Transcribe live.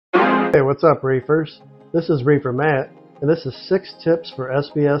Hey, what's up, Reefers? This is Reefer Matt, and this is 6 tips for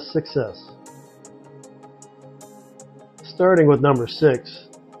SPS success. Starting with number 6,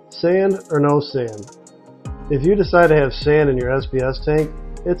 sand or no sand. If you decide to have sand in your SPS tank,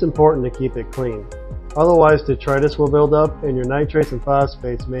 it's important to keep it clean. Otherwise, detritus will build up and your nitrates and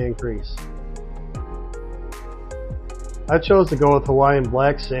phosphates may increase. I chose to go with Hawaiian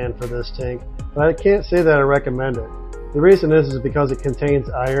black sand for this tank, but I can't say that I recommend it. The reason is because it contains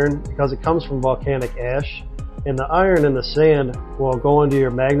iron, because it comes from volcanic ash, and the iron in the sand will go into your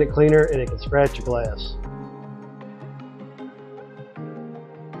magnet cleaner and it can scratch your glass.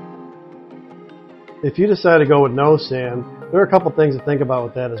 If you decide to go with no sand, there are a couple things to think about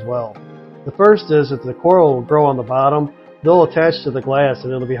with that as well. The first is that the coral will grow on the bottom, they'll attach to the glass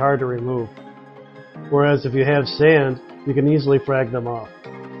and it'll be hard to remove. Whereas if you have sand, you can easily frag them off.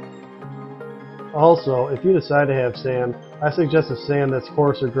 Also, if you decide to have sand, I suggest a sand that's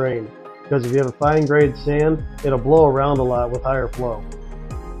coarser grained, because if you have a fine grained sand, it'll blow around a lot with higher flow.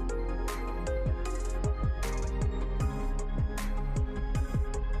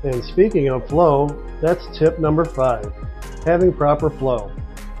 And speaking of flow, that's tip number 5, having proper flow.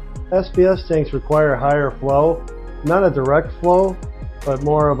 SPS tanks require higher flow, not a direct flow, but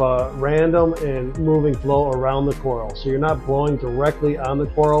more of a random and moving flow around the coral. So you're not blowing directly on the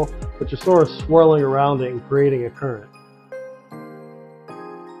coral, but you're sort of swirling around it and creating a current.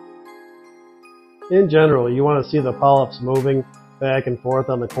 In general, you want to see the polyps moving back and forth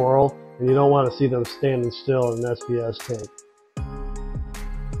on the coral, and you don't want to see them standing still in an SPS tank.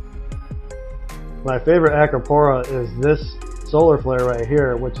 My favorite acropora is this solar flare right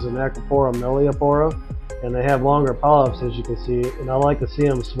here, which is an Acropora meliopora, and they have longer polyps, as you can see, and I like to see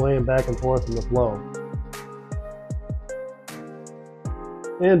them swaying back and forth in the flow.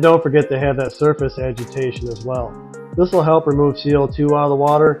 And don't forget to have that surface agitation as well. This will help remove CO2 out of the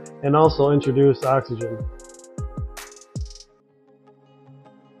water and also introduce oxygen.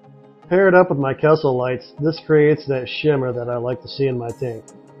 Paired up with my Kessel lights, this creates that shimmer that I like to see in my tank.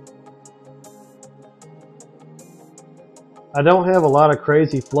 I don't have a lot of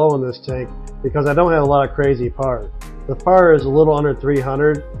crazy flow in this tank because I don't have a lot of crazy PAR. The PAR is a little under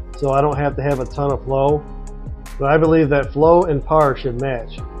 300, so I don't have to have a ton of flow. But I believe that flow and PAR should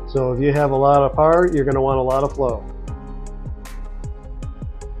match. So if you have a lot of PAR, you're going to want a lot of flow.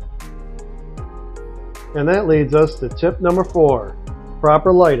 And that leads us to tip number 4,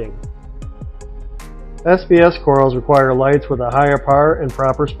 proper lighting. SPS corals require lights with a higher PAR and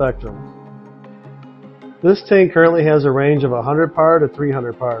proper spectrum. This tank currently has a range of 100 PAR to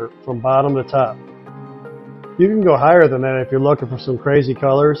 300 PAR from bottom to top. You can go higher than that if you're looking for some crazy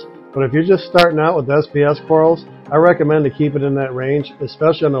colors, but if you're just starting out with SPS corals, I recommend to keep it in that range,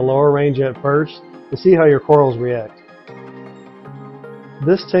 especially on the lower range at first, to see how your corals react.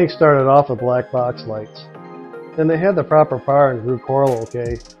 This tank started off with black box lights, and they had the proper PAR and grew coral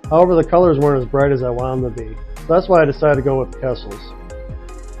okay. However, the colors weren't as bright as I wanted them to be, so that's why I decided to go with the Kessels.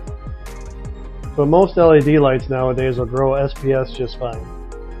 But most LED lights nowadays will grow SPS just fine.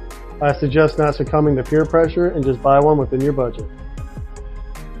 I suggest not succumbing to peer pressure and just buy one within your budget.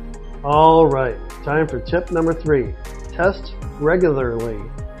 Alright, time for tip number 3. Test regularly.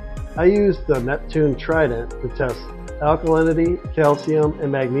 I use the Neptune Trident to test alkalinity, calcium,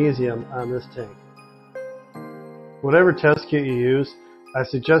 and magnesium on this tank. Whatever test kit you use, I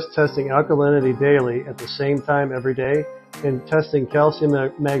suggest testing alkalinity daily at the same time every day and testing calcium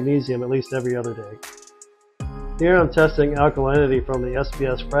and magnesium at least every other day. Here I'm testing alkalinity from the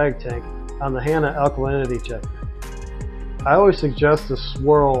SPS frag tank on the Hanna alkalinity checker. I always suggest to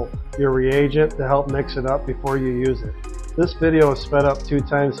swirl your reagent to help mix it up before you use it. This video is sped up 2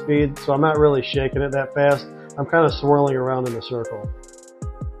 times speed, so I'm not really shaking it that fast. I'm kind of swirling around in a circle.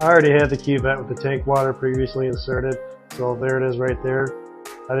 I already had the cuvette with the tank water previously inserted, so there it is right there.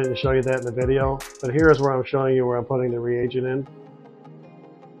 I didn't show you that in the video, but here is where I'm showing you where I'm putting the reagent in.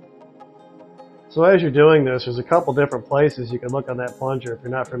 So as you're doing this, there's a couple different places you can look on that plunger if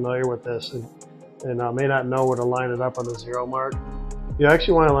you're not familiar with this and may not know where to line it up on the 0 mark. You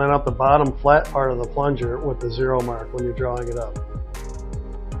actually want to line up the bottom flat part of the plunger with the 0 mark when you're drawing it up.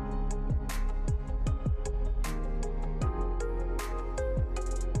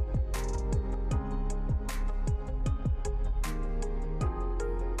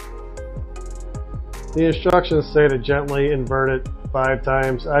 The instructions say to gently invert it 5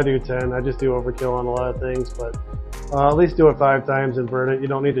 times. I do 10. I just do overkill on a lot of things, but at least do it 5 times, invert it. You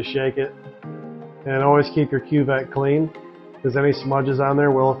don't need to shake it. And always keep your cuvette clean, because any smudges on there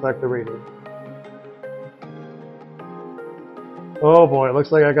will affect the reading. Oh boy, it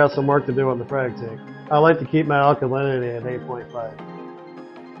looks like I got some work to do on the frag tank. I like to keep my alkalinity at 8.5.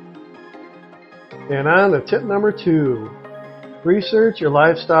 And on to tip number 2. Research your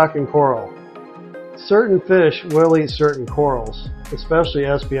livestock and coral. Certain fish will eat certain corals, especially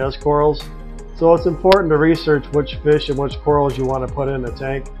SPS corals, so it's important to research which fish and which corals you want to put in the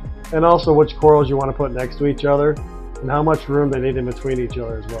tank, and also which corals you want to put next to each other, and how much room they need in between each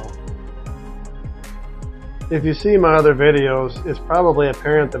other as well. If you see my other videos, it's probably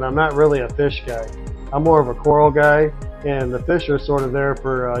apparent that I'm not really a fish guy. I'm more of a coral guy, and the fish are sort of there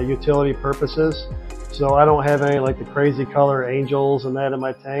for utility purposes. So I don't have any like the crazy color angels and that in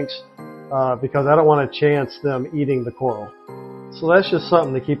my tanks because I don't want to chance them eating the coral. So that's just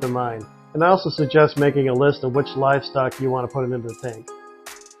something to keep in mind. And I also suggest making a list of which livestock you want to put into the tank.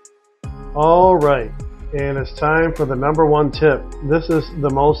 Alright, and it's time for the number 1 tip. This is the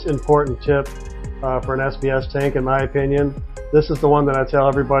most important tip for an SPS tank in my opinion. This is the one that I tell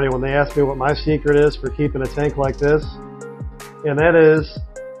everybody when they ask me what my secret is for keeping a tank like this. And that is,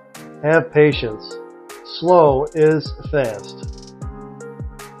 have patience. Slow is fast.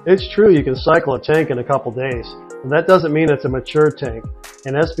 It's true you can cycle a tank in a couple days, but that doesn't mean it's a mature tank.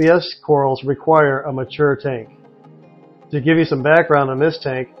 And SPS corals require a mature tank. To give you some background on this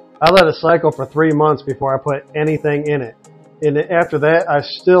tank, I let it cycle for 3 months before I put anything in it. And after that, I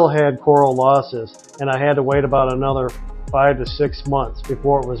still had coral losses, and I had to wait about another 5 to 6 months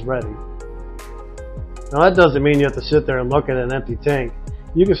before it was ready. Now that doesn't mean you have to sit there and look at an empty tank.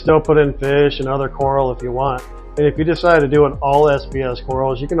 You can still put in fish and other coral if you want. And if you decide to do an all SPS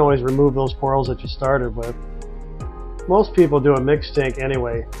corals, you can always remove those corals that you started with. Most people do a mixed tank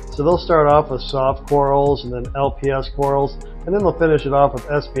anyway, so they'll start off with soft corals and then LPS corals, and then they'll finish it off with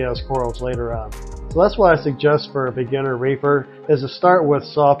SPS corals later on. So that's why I suggest for a beginner reefer is to start with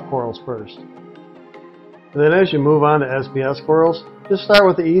soft corals first. And then as you move on to SPS corals, just start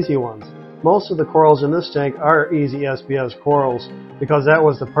with the easy ones. Most of the corals in this tank are easy SPS corals because that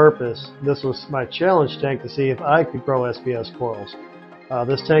was the purpose. This was my challenge tank to see if I could grow SPS corals.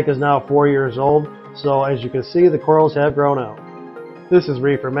 This tank is now 4 years old, so as you can see, the corals have grown out. This is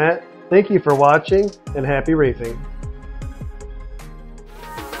Reefer Matt. Thank you for watching, and happy reefing.